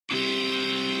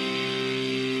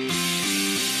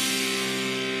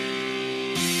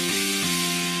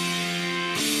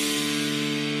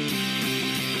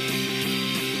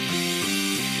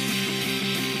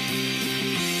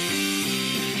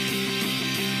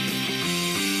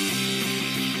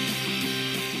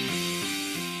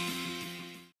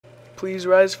please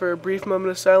rise for a brief moment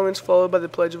of silence followed by the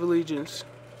Pledge of Allegiance.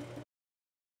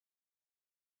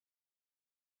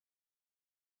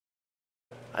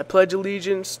 I pledge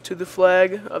allegiance to the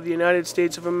flag of the United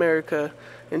States of America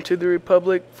and to the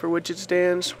republic for which it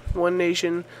stands, one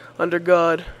nation, under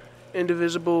God,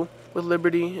 indivisible, with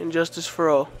liberty and justice for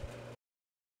all.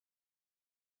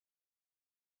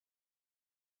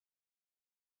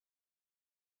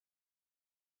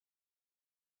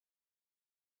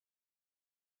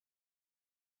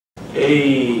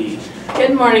 Hey.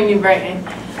 Good morning, New Brighton.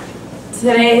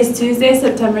 Today is Tuesday,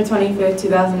 September 25th,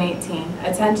 2018.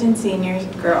 Attention seniors,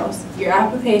 girls. Your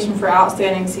application for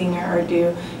Outstanding Senior are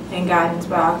due and guidance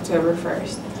by October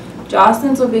 1st.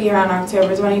 Jocelyn's will be here on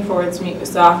October 24th to meet with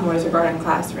sophomores regarding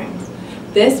classrooms.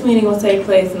 This meeting will take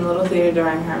place in the Little Theater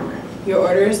during homeroom. Your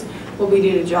orders will be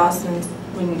due to Jocelyn's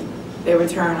when they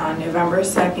return on November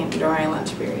 2nd during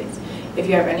lunch periods. If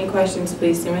you have any questions,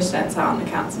 please see Ms. Gentile in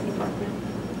the counseling department.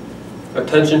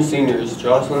 Attention seniors,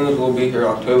 Jocelyn will be here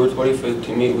October 25th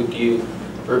to meet with you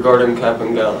regarding cap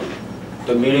and gown.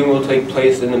 The meeting will take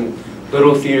place in the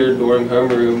Little Theater during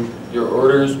homeroom. Your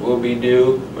orders will be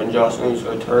due when Jocelyn's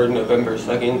return November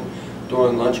 2nd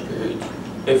during lunch periods.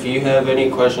 If you have any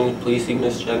questions, please see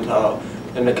Ms. Gentile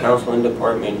in the counseling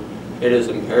department. It is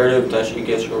imperative that she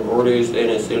gets your orders in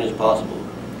as soon as possible.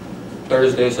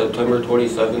 Thursday, September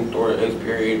 27th during 8th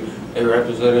period, a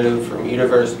representative from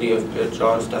University of Pitt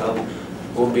Johnstown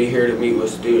will be here to meet with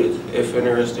students. If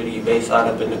interested, you may sign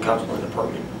up in the counseling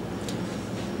department.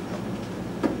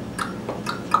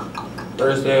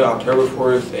 Thursday, October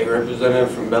 4th, a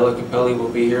representative from Bella Capelli will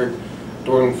be here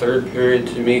during 3rd period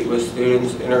to meet with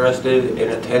students interested in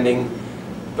attending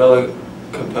Bella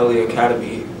Capelli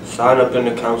Academy. Sign up in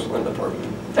the counseling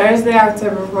department. Thursday,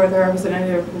 October 4th, a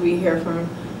representative will be here from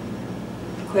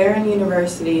Clarion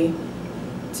University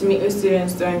to meet with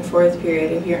students during 4th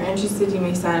period. If you're interested, you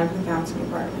may sign up in the counseling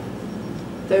department.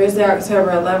 Thursday,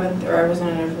 October 11th, a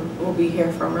representative will be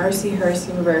here from Mercyhurst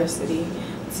University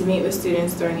to meet with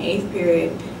students during 8th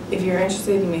period. If you're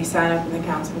interested, you may sign up in the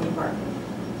counseling department.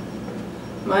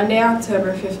 Monday,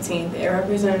 October 15th, a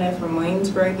representative from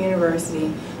Waynesburg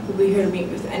University will be here to meet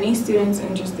with any students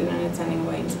interested in attending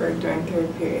Waynesburg during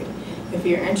 3rd period. If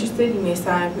you're interested, you may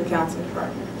sign up in the counseling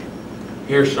department.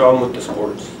 Here's Sean with the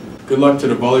sports. Good luck to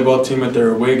the volleyball team at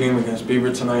their away game against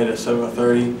Beaver tonight at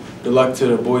 7:30. Good luck to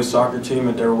the boys soccer team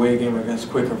at their away game against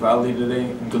Quaker Valley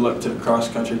today. And good luck to the cross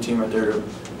country team at their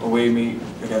away meet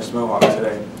against Mohawk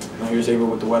today. Now here's Ava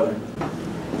with the weather.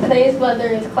 Today's weather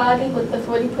is cloudy with a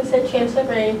 40% chance of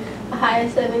rain, a high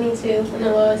of 72 and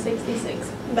a low of 66.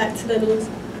 Back to the news.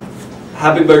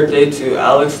 Happy birthday to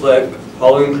Alex Leck,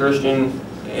 Pauline Christian,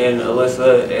 and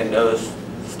Alyssa and Noah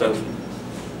Stokey.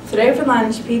 Today for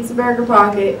lunch, pizza burger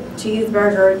pocket,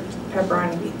 cheeseburger,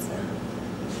 pepperoni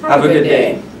pizza. Have a good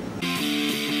day.